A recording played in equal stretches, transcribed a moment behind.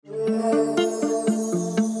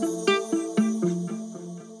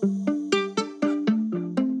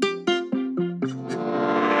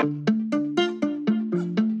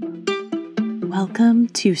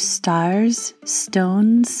to Stars,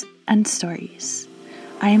 Stones, and Stories.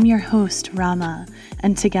 I am your host, Rama,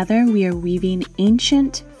 and together we are weaving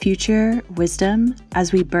ancient future wisdom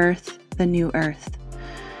as we birth the new earth.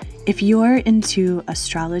 If you're into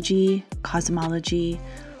astrology, cosmology,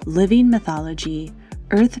 living mythology,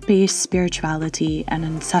 earth-based spirituality, and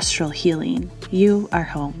ancestral healing, you are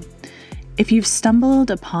home. If you've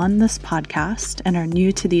stumbled upon this podcast and are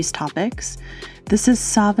new to these topics, this is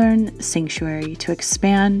Sovereign Sanctuary to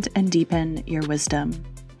expand and deepen your wisdom.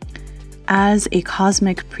 As a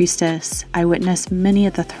cosmic priestess, I witness many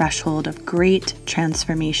at the threshold of great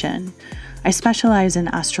transformation. I specialize in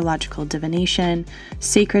astrological divination,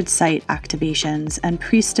 sacred site activations, and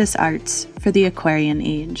priestess arts for the Aquarian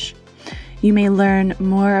age. You may learn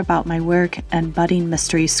more about my work and budding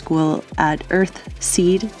mystery school at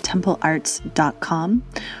earthseedtemplearts.com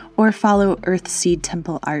or follow Earthseed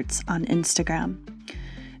Temple Arts on Instagram.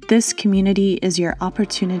 This community is your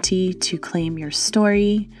opportunity to claim your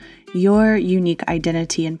story, your unique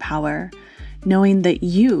identity and power, knowing that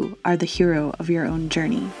you are the hero of your own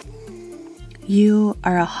journey. You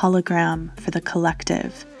are a hologram for the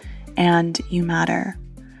collective, and you matter.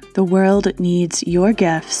 The world needs your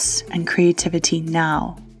gifts and creativity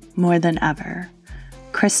now more than ever.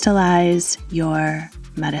 Crystallize your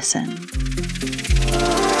medicine.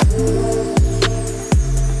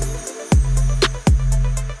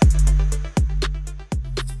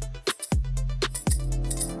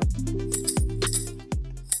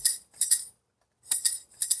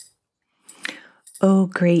 Oh,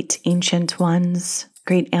 great ancient ones,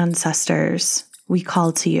 great ancestors, we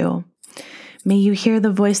call to you. May you hear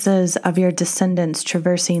the voices of your descendants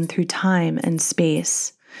traversing through time and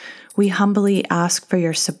space. We humbly ask for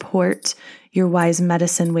your support, your wise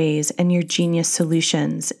medicine ways, and your genius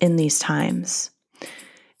solutions in these times.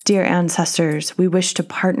 Dear ancestors, we wish to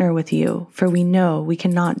partner with you, for we know we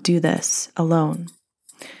cannot do this alone.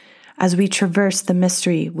 As we traverse the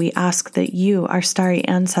mystery, we ask that you, our starry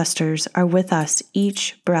ancestors, are with us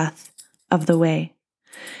each breath of the way.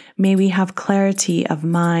 May we have clarity of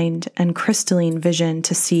mind and crystalline vision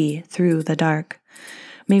to see through the dark.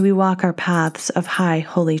 May we walk our paths of high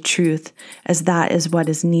holy truth, as that is what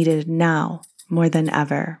is needed now more than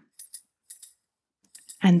ever.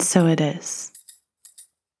 And so it is.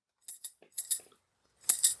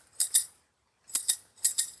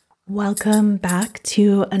 Welcome back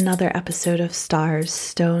to another episode of Stars,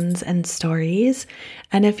 Stones, and Stories.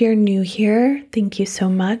 And if you're new here, thank you so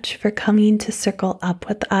much for coming to circle up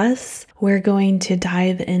with us. We're going to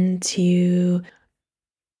dive into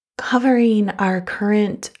covering our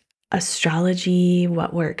current astrology,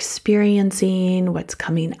 what we're experiencing, what's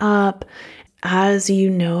coming up. As you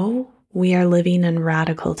know, we are living in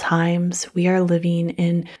radical times. We are living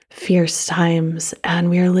in fierce times, and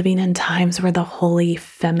we are living in times where the holy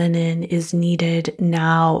feminine is needed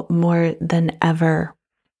now more than ever.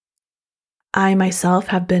 I myself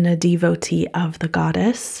have been a devotee of the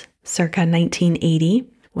goddess circa 1980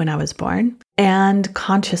 when I was born, and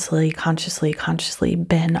consciously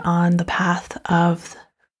been on the path of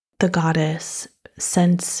the goddess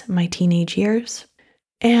since my teenage years.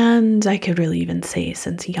 And I could really even say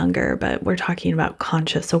since younger, but we're talking about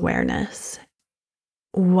conscious awareness.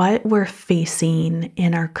 What we're facing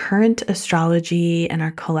in our current astrology and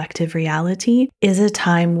our collective reality is a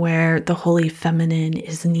time where the holy feminine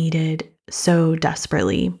is needed so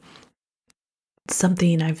desperately. It's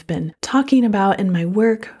something I've been talking about in my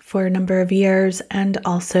work for a number of years, and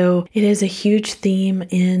also it is a huge theme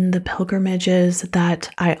in the pilgrimages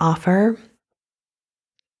that I offer.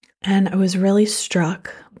 And I was really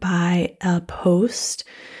struck by a post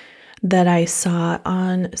that I saw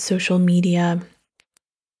on social media.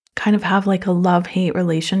 Kind of have like a love-hate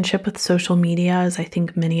relationship with social media, as I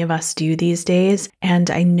think many of us do these days.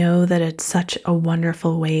 And I know that it's such a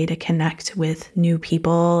wonderful way to connect with new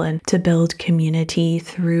people and to build community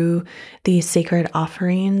through these sacred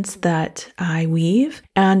offerings that I weave.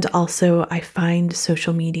 And also I find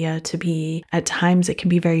social media to be, at times it can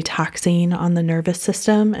be very taxing on the nervous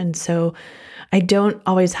system. And so I don't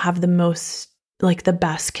always have the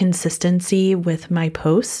best consistency with my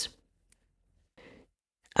posts.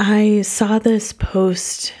 I saw this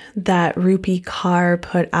post that Rupi Kaur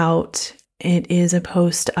put out. It is a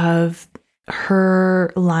post of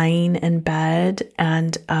her lying in bed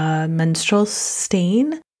and a menstrual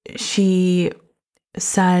stain. She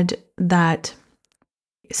said that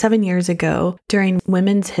 7 years ago, during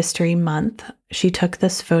Women's History Month, she took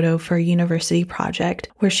this photo for a university project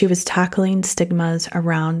where she was tackling stigmas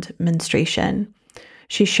around menstruation.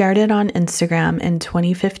 She shared it on Instagram in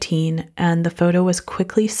 2015, and the photo was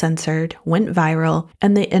quickly censored, went viral,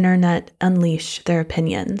 and the internet unleashed their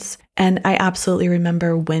opinions. And I absolutely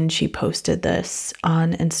remember when she posted this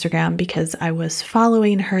on Instagram because I was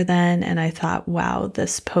following her then, and I thought, wow,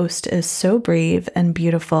 this post is so brave and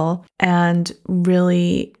beautiful, and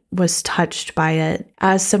really was touched by it.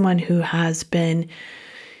 As someone who has been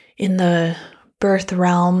in the birth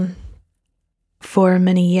realm for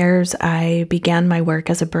many years, I began my work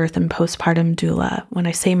as a birth and postpartum doula. When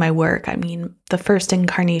I say my work, I mean the first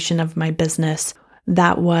incarnation of my business.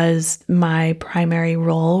 That was my primary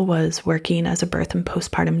role, was working as a birth and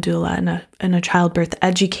postpartum doula and a childbirth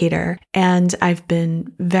educator. And I've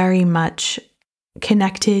been very much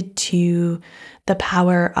connected to the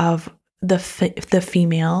power of the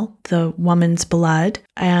female, the woman's blood,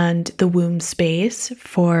 and the womb space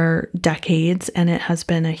for decades. And it has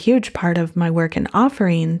been a huge part of my work and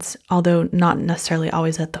offerings, although not necessarily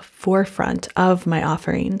always at the forefront of my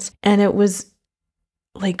offerings. And it was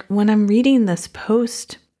like when I'm reading this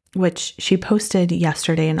post, which she posted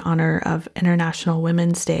yesterday in honor of International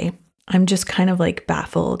Women's Day, I'm just kind of like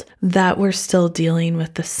baffled that we're still dealing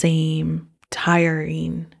with the same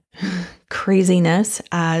tiring craziness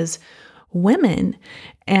as women.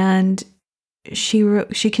 And she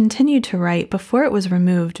continued to write, before it was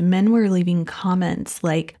removed, men were leaving comments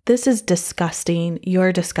like, "This is disgusting,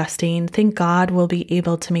 you're disgusting, thank God we'll be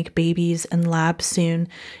able to make babies in labs soon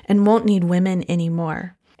and won't need women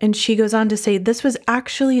anymore." And she goes on to say, "This was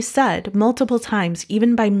actually said multiple times,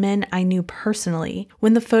 even by men I knew personally.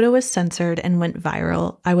 When the photo was censored and went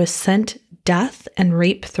viral, I was sent death and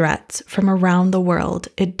rape threats from around the world.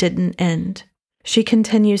 It didn't end." She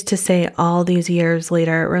continues to say, all these years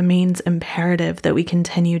later, it remains imperative that we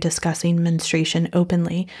continue discussing menstruation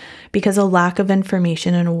openly because a lack of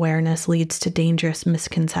information and awareness leads to dangerous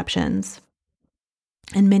misconceptions.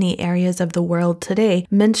 In many areas of the world today,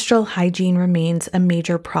 menstrual hygiene remains a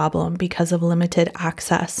major problem because of limited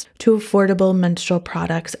access to affordable menstrual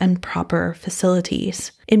products and proper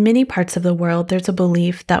facilities. In many parts of the world, there's a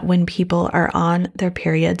belief that when people are on their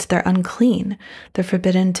periods, they're unclean. They're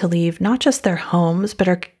forbidden to leave not just their homes, but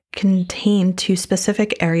are contained to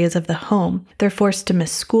specific areas of the home. They're forced to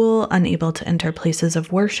miss school, unable to enter places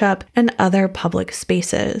of worship, and other public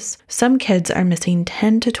spaces. Some kids are missing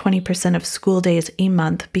 10 to 20% of school days a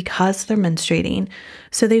month because they're menstruating,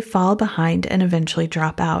 so they fall behind and eventually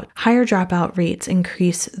drop out. Higher dropout rates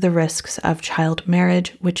increase the risks of child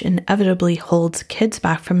marriage, which inevitably holds kids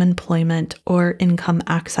back from employment or income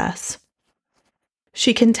access.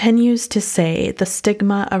 She continues to say the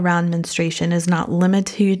stigma around menstruation is not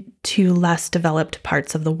limited to less developed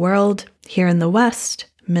parts of the world. Here in the West,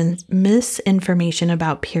 misinformation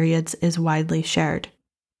about periods is widely shared.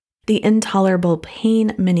 The intolerable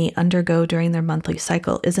pain many undergo during their monthly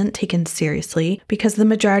cycle isn't taken seriously because the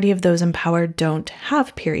majority of those empowered don't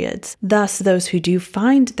have periods. Thus, those who do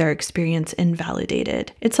find their experience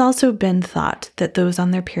invalidated. It's also been thought that those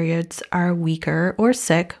on their periods are weaker or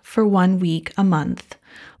sick for 1 week a month.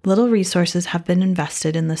 Little resources have been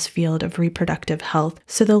invested in this field of reproductive health,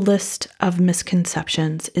 so the list of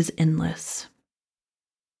misconceptions is endless.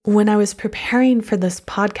 When I was preparing for this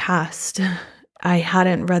podcast, I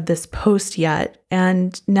hadn't read this post yet,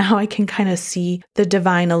 and now I can kind of see the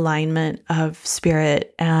divine alignment of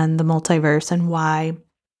spirit and the multiverse and why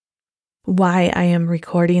I am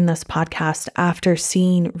recording this podcast after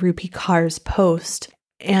seeing Rupi Kaur's post.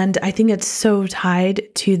 And I think it's so tied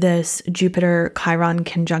to this Jupiter-Chiron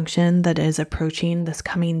conjunction that is approaching this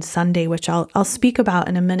coming Sunday, which I'll speak about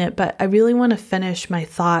in a minute, but I really want to finish my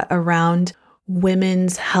thought around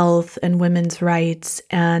women's health and women's rights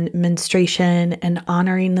and menstruation and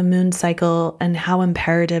honoring the moon cycle and how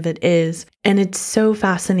imperative it is. And it's so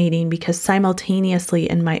fascinating because simultaneously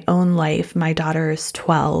in my own life, my daughter is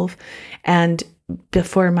 12 and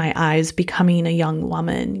before my eyes becoming a young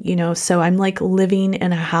woman, so I'm like living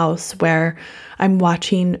in a house where I'm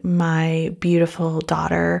watching my beautiful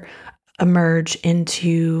daughter emerge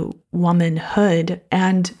into womanhood.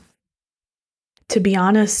 And to be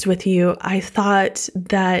honest with you, I thought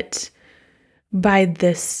that by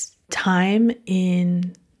this time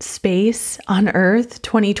in space on Earth,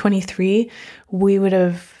 2023, we would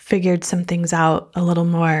have figured some things out a little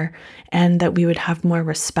more and that we would have more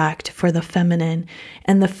respect for the feminine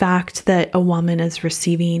and the fact that a woman is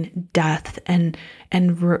receiving death and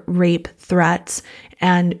rape threats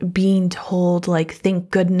and being told, like,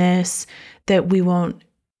 thank goodness that we won't,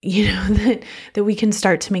 that we can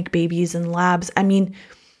start to make babies in labs. I mean,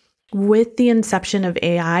 with the inception of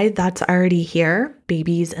AI, that's already here,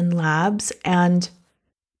 babies in labs. And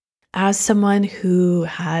as someone who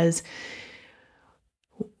has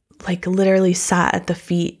like literally sat at the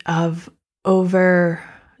feet of over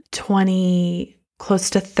 20, close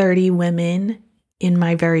to 30 women in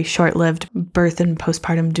my very short-lived birth and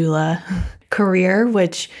postpartum doula career,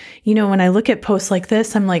 which, when I look at posts like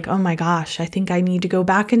this, I'm like, oh my gosh, I think I need to go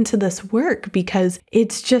back into this work because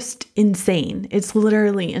it's just insane. It's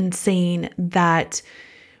literally insane that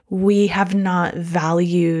we have not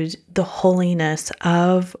valued the holiness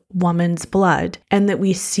of woman's blood and that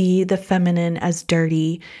we see the feminine as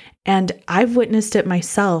dirty. And I've witnessed it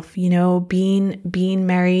myself, being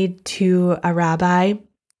married to a rabbi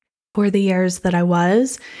for the years that I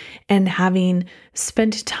was, and having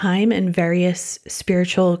spent time in various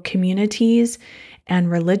spiritual communities and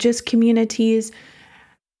religious communities.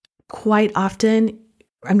 Quite often,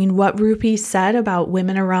 what Rupi said about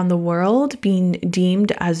women around the world being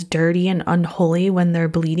deemed as dirty and unholy when they're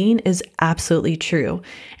bleeding is absolutely true.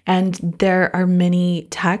 And there are many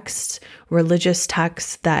texts, religious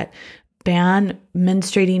texts, that ban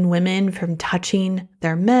menstruating women from touching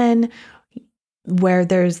their men, where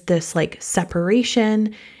there's this like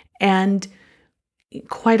separation. And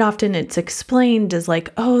quite often it's explained as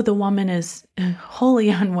like, oh, the woman is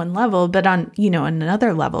holy on one level, but on,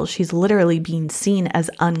 another level, she's literally being seen as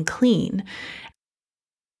unclean.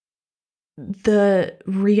 The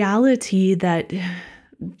reality that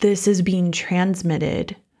this is being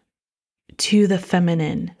transmitted to the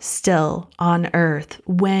feminine still on earth,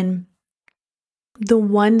 when the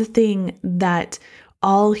one thing that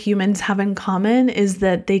all humans have in common is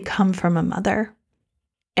that they come from a mother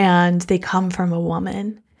and they come from a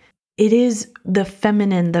woman. It is the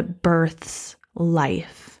feminine that births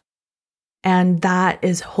life, and that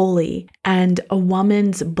is holy. And a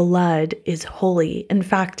woman's blood is holy. In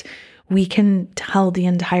fact, we can tell the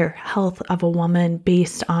entire health of a woman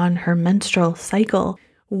based on her menstrual cycle.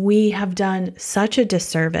 We have done such a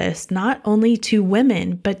disservice, not only to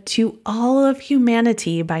women, but to all of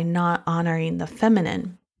humanity by not honoring the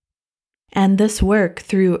feminine. And this work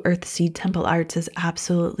through Earthseed Temple Arts is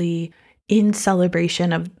absolutely in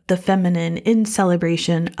celebration of the feminine, in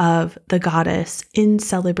celebration of the goddess, in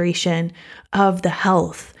celebration of the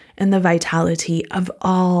health and the vitality of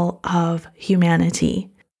all of humanity.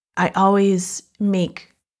 I always make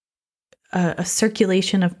a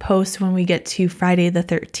circulation of posts when we get to Friday the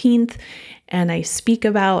 13th, and I speak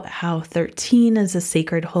about how 13 is a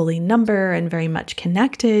sacred holy number and very much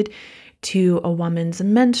connected to a woman's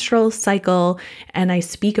menstrual cycle, and I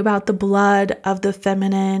speak about the blood of the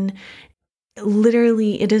feminine.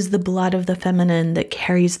 Literally, it is the blood of the feminine that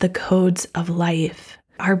carries the codes of life.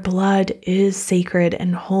 Our blood is sacred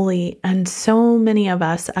and holy, and so many of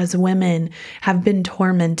us as women have been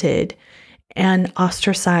tormented and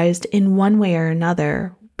ostracized in one way or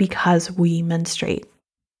another because we menstruate.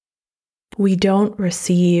 We don't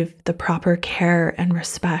receive the proper care and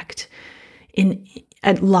respect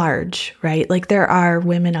at large, right? Like there are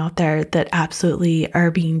women out there that absolutely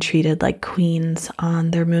are being treated like queens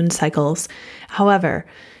on their moon cycles. However,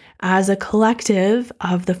 as a collective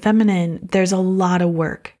of the feminine, there's a lot of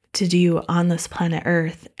work to do on this planet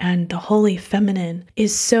Earth, and the holy feminine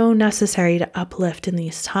is so necessary to uplift in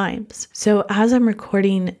these times. So as I'm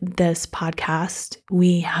recording this podcast,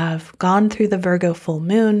 we have gone through the Virgo full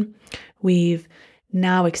moon. We've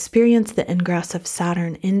now experienced the ingress of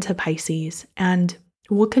Saturn into Pisces, and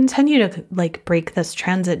we'll continue to break this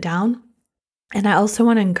transit down. And I also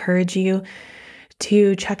want to encourage you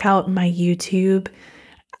to check out my YouTube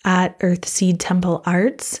at Earthseed Temple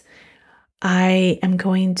Arts. I am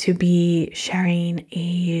going to be sharing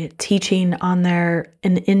a teaching on there,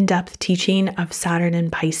 an in-depth teaching of Saturn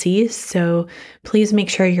and Pisces. So please make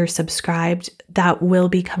sure you're subscribed. That will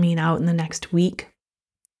be coming out in the next week.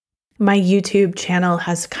 My YouTube channel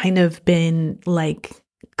has kind of been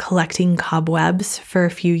collecting cobwebs for a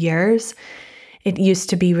few years. It used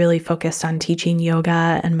to be really focused on teaching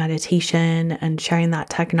yoga and meditation and sharing that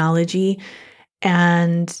technology.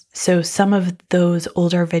 And so some of those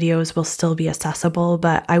older videos will still be accessible,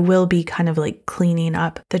 but I will be kind of cleaning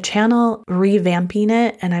up the channel, revamping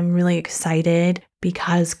it. And I'm really excited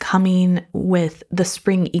because coming with the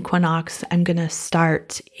spring equinox, I'm going to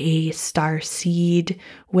start a Starseed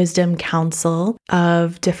Wisdom Council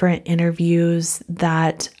of different interviews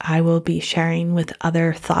that I will be sharing with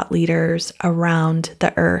other thought leaders around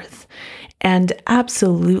the earth. And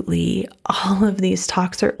absolutely, all of these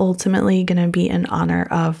talks are ultimately going to be in honor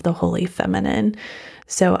of the Holy Feminine.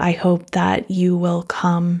 So I hope that you will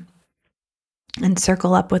come and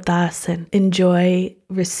circle up with us and enjoy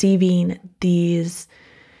receiving these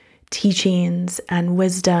teachings and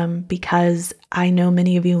wisdom, because I know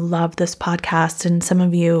many of you love this podcast and some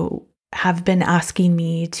of you have been asking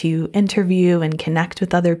me to interview and connect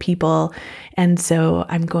with other people. And so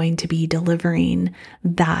I'm going to be delivering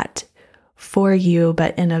that for you,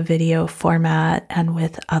 but in a video format and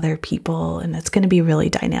with other people. And it's going to be really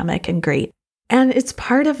dynamic and great. And it's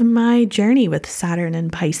part of my journey with Saturn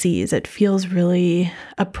and Pisces. It feels really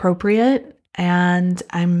appropriate, and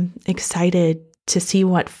I'm excited to see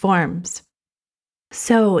what forms.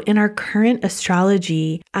 So in our current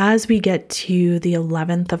astrology, as we get to the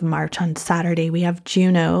 11th of March on Saturday, we have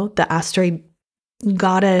Juno, the asteroid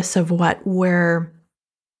goddess of what we're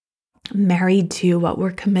married to, what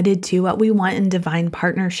we're committed to, what we want in divine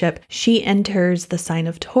partnership. She enters the sign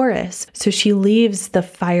of Taurus. So she leaves the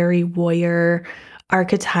fiery warrior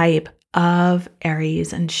archetype of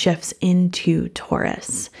Aries and shifts into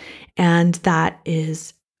Taurus. And that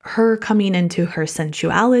is her coming into her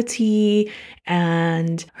sensuality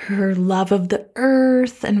and her love of the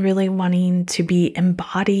earth and really wanting to be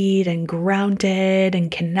embodied and grounded and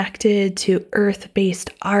connected to earth-based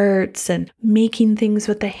arts and making things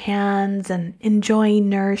with the hands and enjoying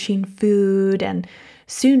nourishing food. And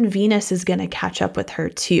soon Venus is going to catch up with her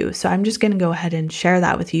too. So I'm just going to go ahead and share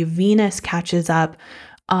that with you. Venus catches up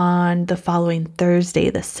on the following Thursday,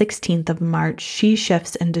 the 16th of March. She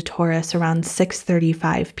shifts into Taurus around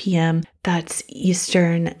 6:35 p.m. That's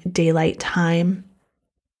Eastern Daylight Time.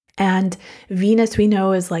 And Venus, we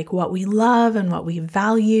know, is like what we love and what we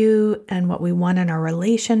value and what we want in our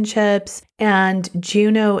relationships. And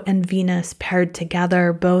Juno and Venus paired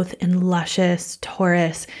together, both in luscious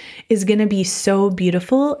Taurus, is going to be so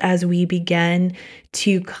beautiful as we begin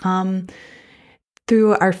to come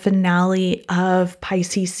through our finale of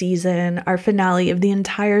Pisces season, our finale of the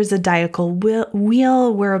entire zodiacal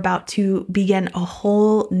wheel. We're about to begin a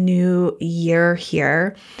whole new year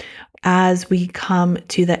here as we come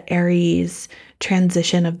to the Aries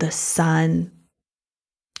transition of the sun.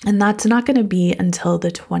 And that's not going to be until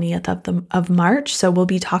the 20th of March. So we'll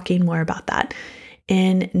be talking more about that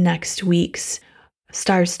in next week's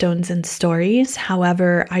Stars, Stones, and Stories.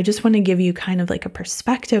 However, I just want to give you kind of like a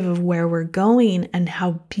perspective of where we're going and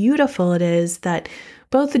how beautiful it is that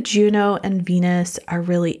both Juno and Venus are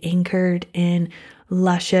really anchored in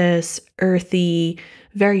luscious, earthy,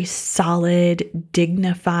 very solid,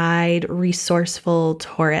 dignified, resourceful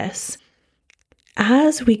Taurus.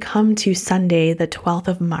 As we come to Sunday, the 12th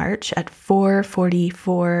of March at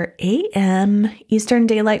 4:44 a.m. Eastern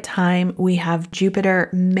Daylight Time, we have Jupiter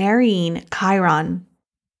marrying Chiron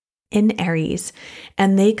in Aries,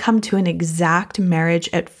 and they come to an exact marriage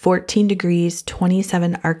at 14 degrees,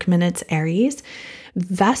 27 arc minutes Aries.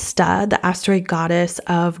 Vesta, the asteroid goddess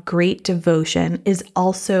of great devotion, is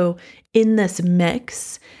also in this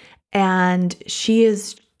mix, and she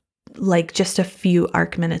is like just a few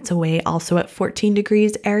arc minutes away, also at 14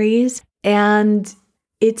 degrees Aries. And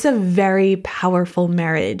it's a very powerful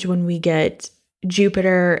marriage when we get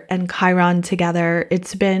Jupiter and Chiron together.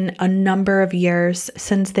 It's been a number of years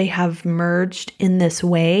since they have merged in this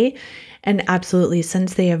way, and absolutely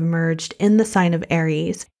since they have merged in the sign of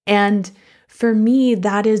Aries. And for me,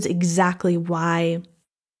 that is exactly why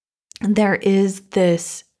there is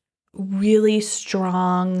this really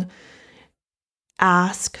strong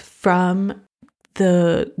ask from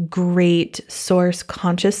the great source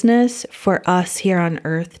consciousness for us here on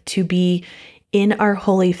earth to be in our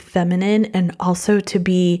holy feminine and also to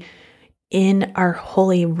be in our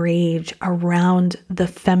holy rage around the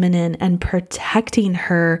feminine and protecting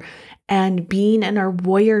her and being in our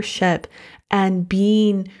warriorship and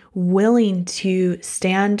being willing to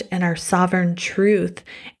stand in our sovereign truth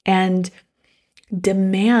and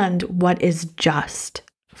demand what is just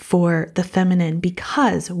for the feminine,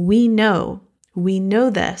 because we know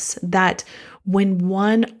this, that when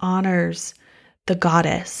one honors the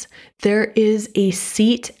goddess, there is a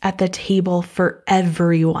seat at the table for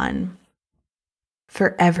everyone,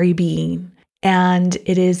 for every being. And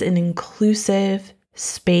it is an inclusive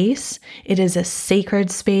space. It is a sacred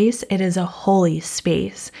space. It is a holy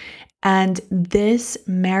space. And this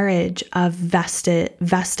marriage of Vesta,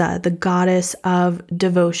 the goddess of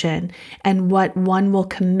devotion, and what one will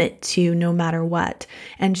commit to no matter what.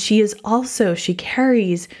 And she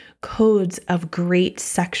carries codes of great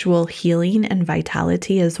sexual healing and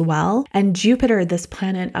vitality as well. And Jupiter, this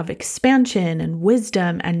planet of expansion and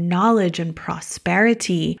wisdom and knowledge and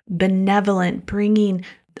prosperity, benevolent, bringing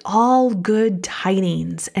all good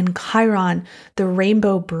tidings, and Chiron, the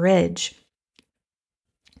rainbow bridge,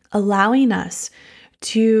 allowing us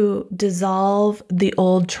to dissolve the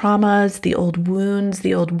old traumas, the old wounds,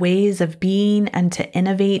 the old ways of being, and to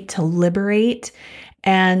innovate, to liberate,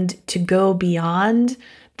 and to go beyond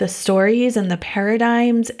the stories and the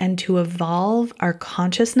paradigms and to evolve our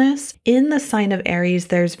consciousness. In the sign of Aries,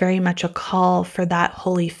 there's very much a call for that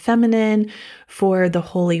holy feminine, for the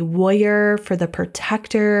holy warrior, for the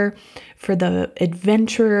protector, for the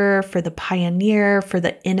adventurer, for the pioneer, for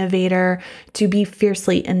the innovator, to be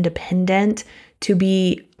fiercely independent, to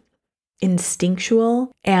be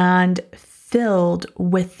instinctual and filled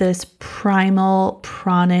with this primal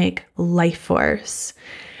pranic life force.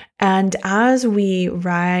 And as we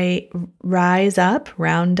rise up,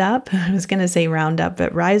 round up, I was going to say round up,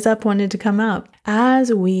 but rise up wanted to come up.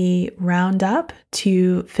 As we round up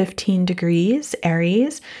to 15 degrees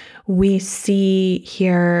Aries, we see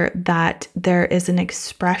here that there is an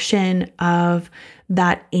expression of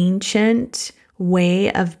that ancient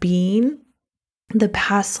way of being, the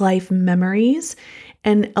past life memories,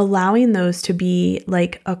 and allowing those to be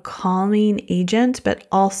like a calming agent, but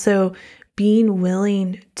also being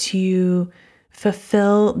willing to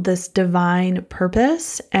fulfill this divine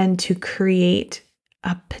purpose and to create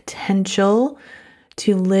a potential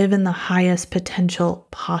to live in the highest potential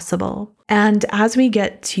possible. And as we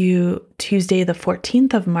get to Tuesday, the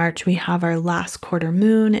 14th of March, we have our last quarter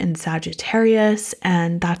moon in Sagittarius,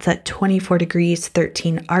 and that's at 24 degrees,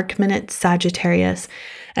 13 arc minutes Sagittarius.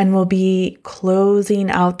 And we'll be closing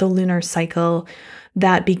out the lunar cycle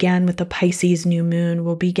that began with the Pisces new moon.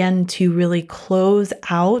 We'll begin to really close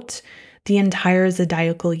out the entire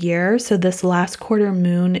zodiacal year. So this last quarter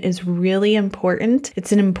moon is really important.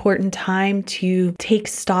 It's an important time to take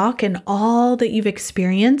stock in all that you've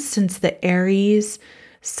experienced since the Aries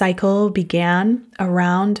cycle began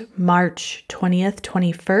around March 20th,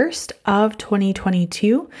 21st of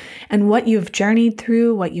 2022, and what you've journeyed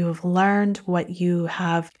through, what you have learned, what you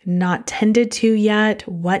have not tended to yet,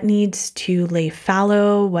 what needs to lay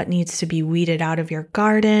fallow, what needs to be weeded out of your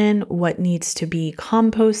garden, what needs to be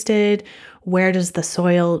composted, where does the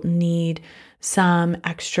soil need some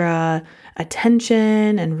extra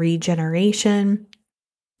attention and regeneration.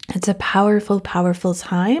 It's a powerful, powerful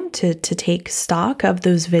time to take stock of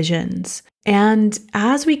those visions. And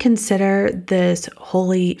as we consider this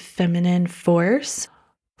holy feminine force,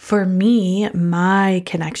 for me, my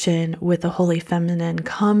connection with the holy feminine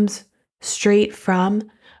comes straight from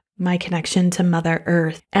my connection to Mother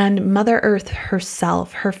Earth. And Mother Earth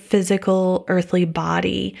herself, her physical earthly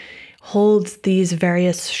body, holds these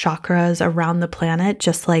various chakras around the planet,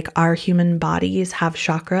 just like our human bodies have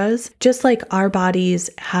chakras, just like our bodies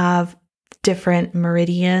have different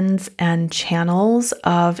meridians and channels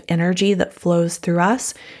of energy that flows through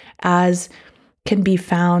us, as can be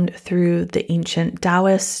found through the ancient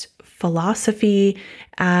Taoist philosophy,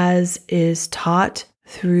 as is taught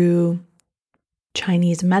through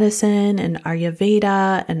Chinese medicine and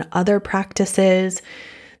Ayurveda and other practices.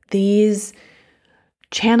 These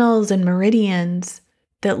channels and meridians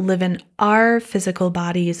that live in our physical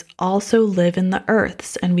bodies also live in the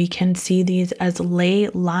Earth's, and we can see these as ley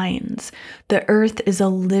lines. The Earth is a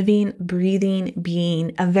living, breathing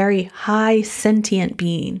being, a very high sentient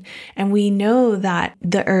being, and we know that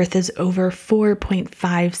the Earth is over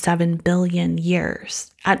 4.57 billion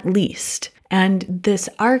years, at least. And this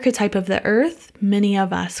archetype of the Earth, many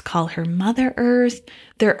of us call her Mother Earth.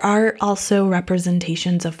 There are also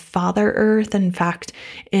representations of Father Earth. In fact,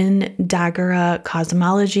 in Dagara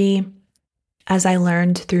cosmology, as I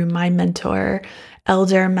learned through my mentor,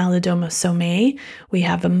 Elder Malidoma Somé, we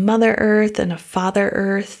have a Mother Earth and a Father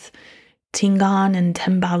Earth, Tingan and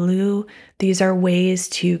Tembalu. These are ways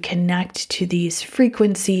to connect to these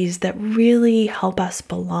frequencies that really help us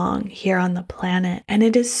belong here on the planet. And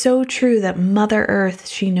it is so true that Mother Earth,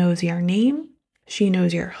 she knows your name, she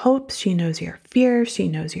knows your hopes, she knows your fears, she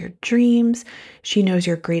knows your dreams, she knows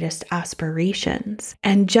your greatest aspirations.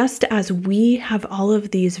 And just as we have all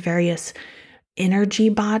of these various energy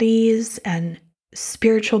bodies and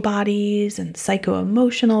spiritual bodies and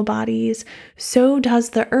psycho-emotional bodies, so does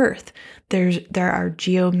the Earth. There are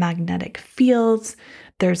geomagnetic fields,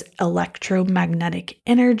 there's electromagnetic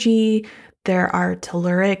energy, there are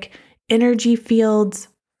telluric energy fields,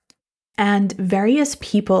 and various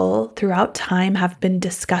people throughout time have been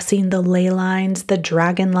discussing the ley lines, the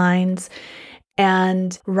dragon lines.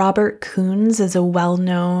 And Robert Koons is a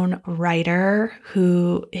well-known writer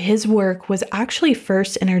who his work was actually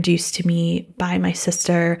first introduced to me by my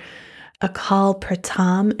sister, Akal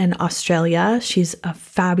Pratam, in Australia. She's a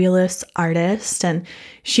fabulous artist, and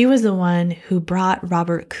she was the one who brought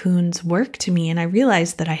Robert Koons' work to me. And I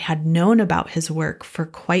realized that I had known about his work for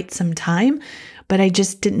quite some time, but I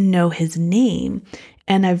just didn't know his name.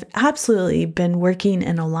 And I've absolutely been working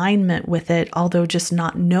in alignment with it, although just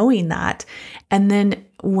not knowing that. And then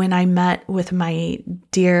when I met with my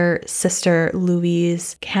dear sister,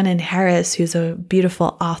 Louise Cannon Harris, who's a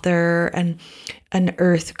beautiful author and an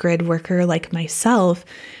earth grid worker like myself,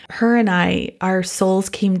 her and I, our souls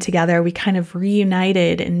came together. We kind of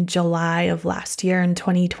reunited in July of last year in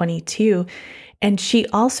 2022. And she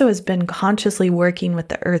also has been consciously working with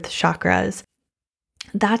the earth chakras.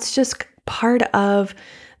 That's just part of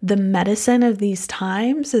the medicine of these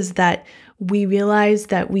times, is that we realized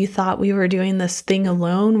that we thought we were doing this thing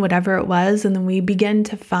alone, whatever it was. And then we begin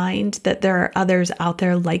to find that there are others out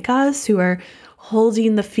there like us who are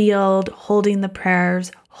holding the field, holding the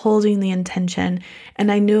prayers, holding the intention.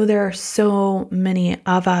 And I know there are so many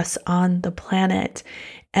of us on the planet.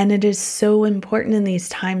 And it is so important in these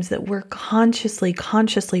times that we're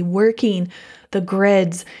consciously working the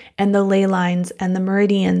grids and the ley lines and the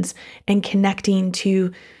meridians and connecting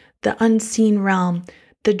to the unseen realm,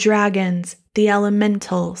 the dragons, the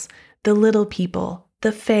elementals, the little people,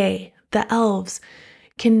 the fae, the elves,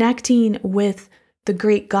 connecting with the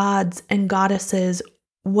great gods and goddesses,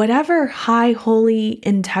 whatever high, holy,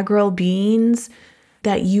 integral beings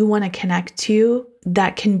that you want to connect to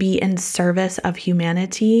that can be in service of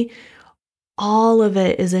humanity. All of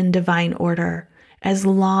it is in divine order, as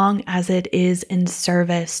long as it is in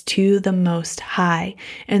service to the Most High.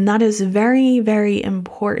 And that is very, very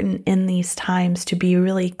important in these times, to be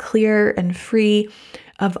really clear and free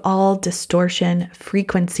of all distortion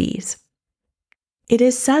frequencies. It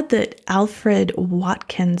is said that Alfred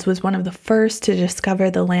Watkins was one of the first to discover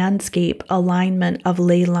the landscape alignment of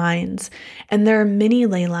ley lines, and there are many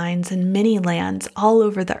ley lines and many lands all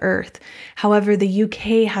over the earth. However, the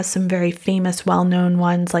UK has some very famous, well-known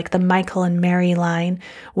ones like the Michael and Mary line,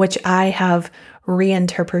 which I have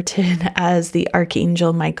reinterpreted as the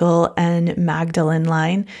Archangel Michael and Magdalene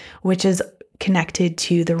line, which is connected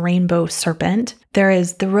to the rainbow serpent. There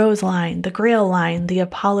is the Rose line, the Grail line, the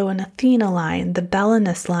Apollo and Athena line, the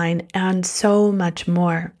Belenus line, and so much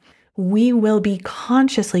more. We will be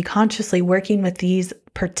consciously working with these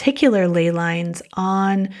particular ley lines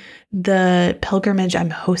on the pilgrimage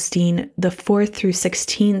I'm hosting the 4th through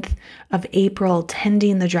 16th of April,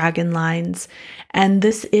 Tending the Dragon Lines. And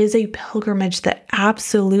this is a pilgrimage that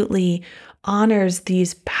absolutely honors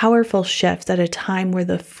these powerful shifts at a time where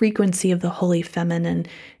the frequency of the Holy Feminine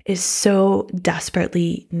is so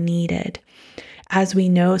desperately needed. As we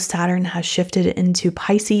know, Saturn has shifted into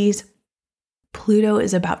Pisces. Pluto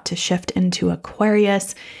is about to shift into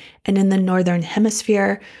Aquarius. And in the Northern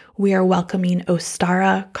Hemisphere, we are welcoming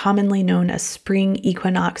Ostara, commonly known as spring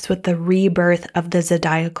equinox, with the rebirth of the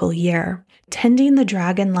zodiacal year. Tending the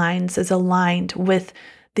Dragon Lines is aligned with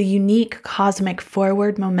the unique cosmic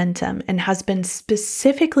forward momentum and has been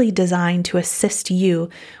specifically designed to assist you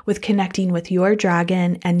with connecting with your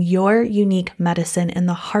dragon and your unique medicine in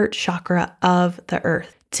the heart chakra of the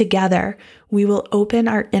earth. Together, we will open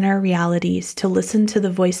our inner realities to listen to the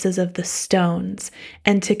voices of the stones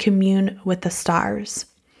and to commune with the stars.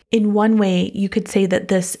 In one way, you could say that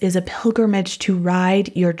this is a pilgrimage to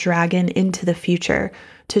ride your dragon into the future,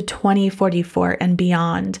 to 2044 and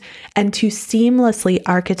beyond, and to seamlessly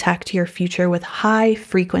architect your future with high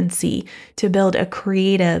frequency to build a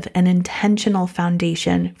creative and intentional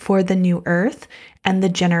foundation for the new earth and the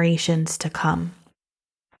generations to come.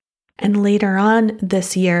 And later on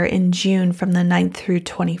this year in June, from the 9th through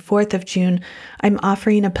 24th of June, I'm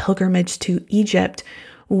offering a pilgrimage to Egypt,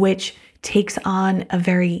 which takes on a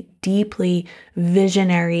very deeply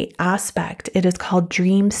visionary aspect. It is called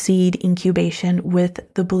Dream Seed Incubation with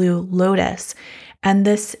the Blue Lotus. And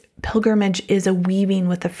this pilgrimage is a weaving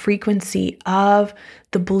with the frequency of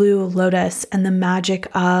the Blue Lotus and the magic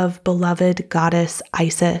of beloved goddess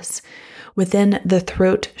Isis. Within the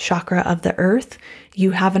throat chakra of the earth,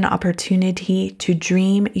 you have an opportunity to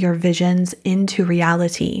dream your visions into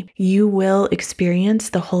reality. You will experience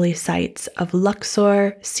the holy sites of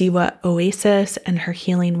Luxor, Siwa Oasis and her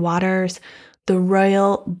healing waters, the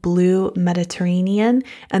royal blue Mediterranean,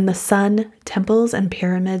 and the sun, temples, and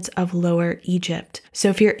pyramids of Lower Egypt. So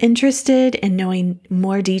if you're interested in knowing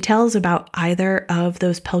more details about either of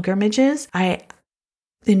those pilgrimages, I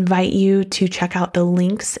invite you to check out the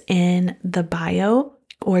links in the bio,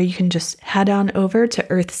 or you can just head on over to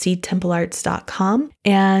earthseedtemplearts.com.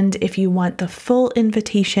 And if you want the full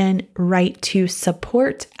invitation, write to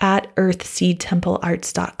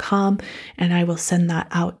support@earthseedtemplearts.com, and I will send that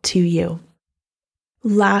out to you.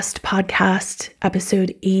 Last podcast,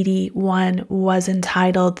 episode 81, was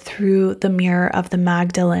entitled Through the Mirror of the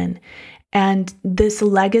Magdalene. And this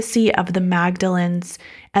legacy of the Magdalens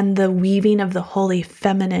and the weaving of the Holy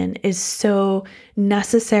Feminine is so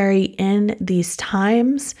necessary in these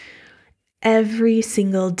times. Every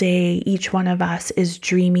single day, each one of us is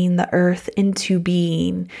dreaming the earth into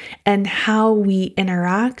being, and how we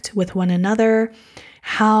interact with one another,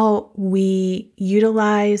 how we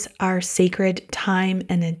utilize our sacred time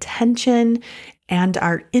and attention and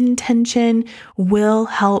our intention will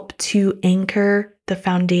help to anchor the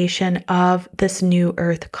foundation of this new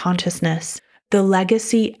earth consciousness. The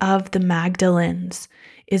legacy of the Magdalens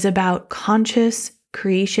is about conscious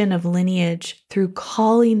creation of lineage through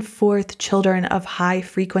calling forth children of high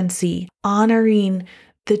frequency, honoring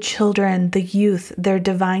the children, the youth, their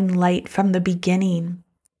divine light from the beginning,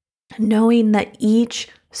 knowing that each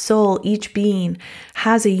soul, each being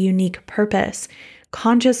has a unique purpose,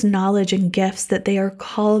 conscious knowledge and gifts that they are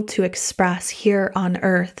called to express here on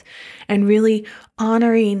earth, and really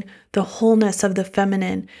honoring the wholeness of the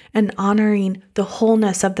feminine and honoring the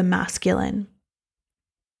wholeness of the masculine.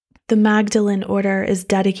 The Magdalene Order is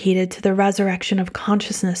dedicated to the resurrection of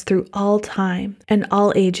consciousness through all time and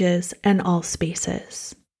all ages and all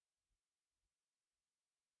spaces.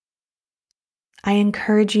 I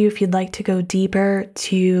encourage you, if you'd like to go deeper,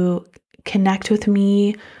 to connect with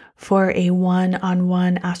me for a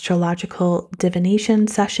one-on-one astrological divination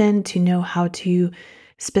session to know how to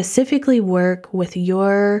specifically work with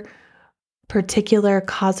your particular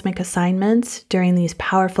cosmic assignments during these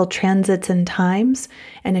powerful transits and times.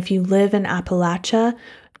 And if you live in Appalachia,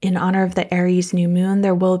 in honor of the Aries new moon,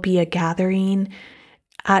 there will be a gathering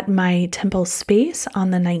at my temple space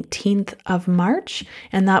on the 19th of March.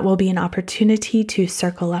 And that will be an opportunity to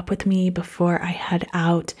circle up with me before I head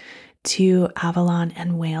out to Avalon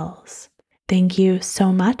and Wales. Thank you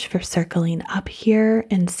so much for circling up here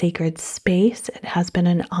in sacred space. It has been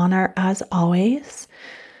an honor as always.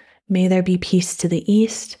 May there be peace to the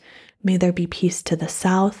east. May there be peace to the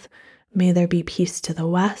south. May there be peace to the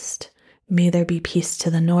west. May there be peace to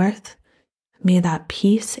the north. May that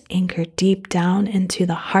peace anchor deep down into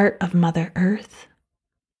the heart of Mother Earth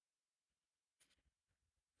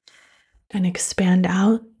and expand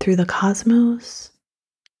out through the cosmos,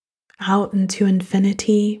 out into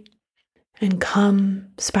infinity, and come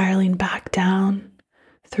spiraling back down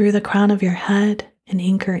through the crown of your head and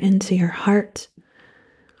anchor into your heart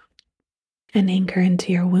and anchor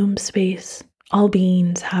into your womb space. All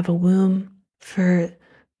beings have a womb. For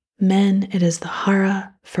men, it is the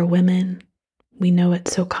hara. For women, we know it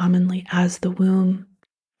so commonly as the womb.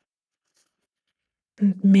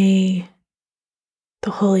 And may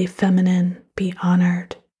the Holy Feminine be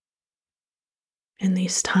honored in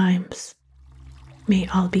these times. May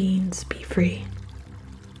all beings be free.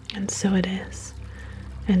 And so it is.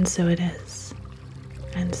 And so it is.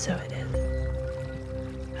 And so it is.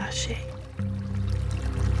 Ashe.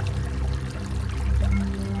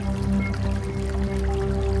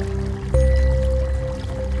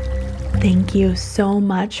 Thank you so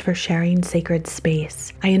much for sharing sacred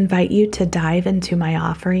space. I invite you to dive into my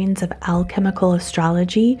offerings of alchemical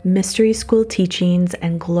astrology, mystery school teachings,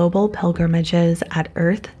 and global pilgrimages at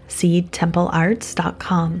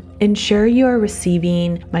earthseedtemplearts.com. Ensure you are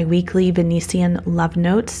receiving my weekly Venusian love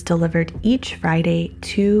notes delivered each Friday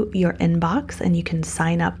to your inbox, and you can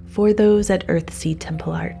sign up for those at Earthseed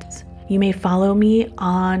Temple Arts. You may follow me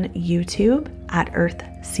on YouTube at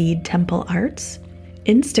Earthseed Temple Arts,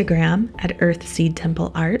 Instagram at Earthseed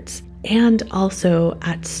Temple Arts, and also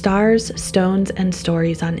at Stars, Stones, and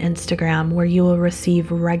Stories on Instagram, where you will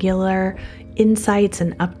receive regular insights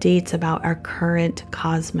and updates about our current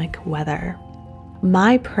cosmic weather.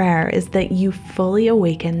 My prayer is that you fully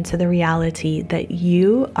awaken to the reality that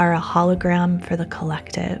you are a hologram for the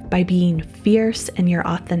collective. By being fierce in your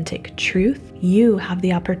authentic truth, you have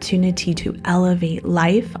the opportunity to elevate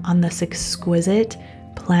life on this exquisite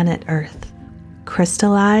planet Earth.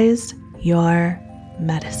 Crystallize your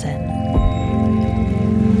medicine.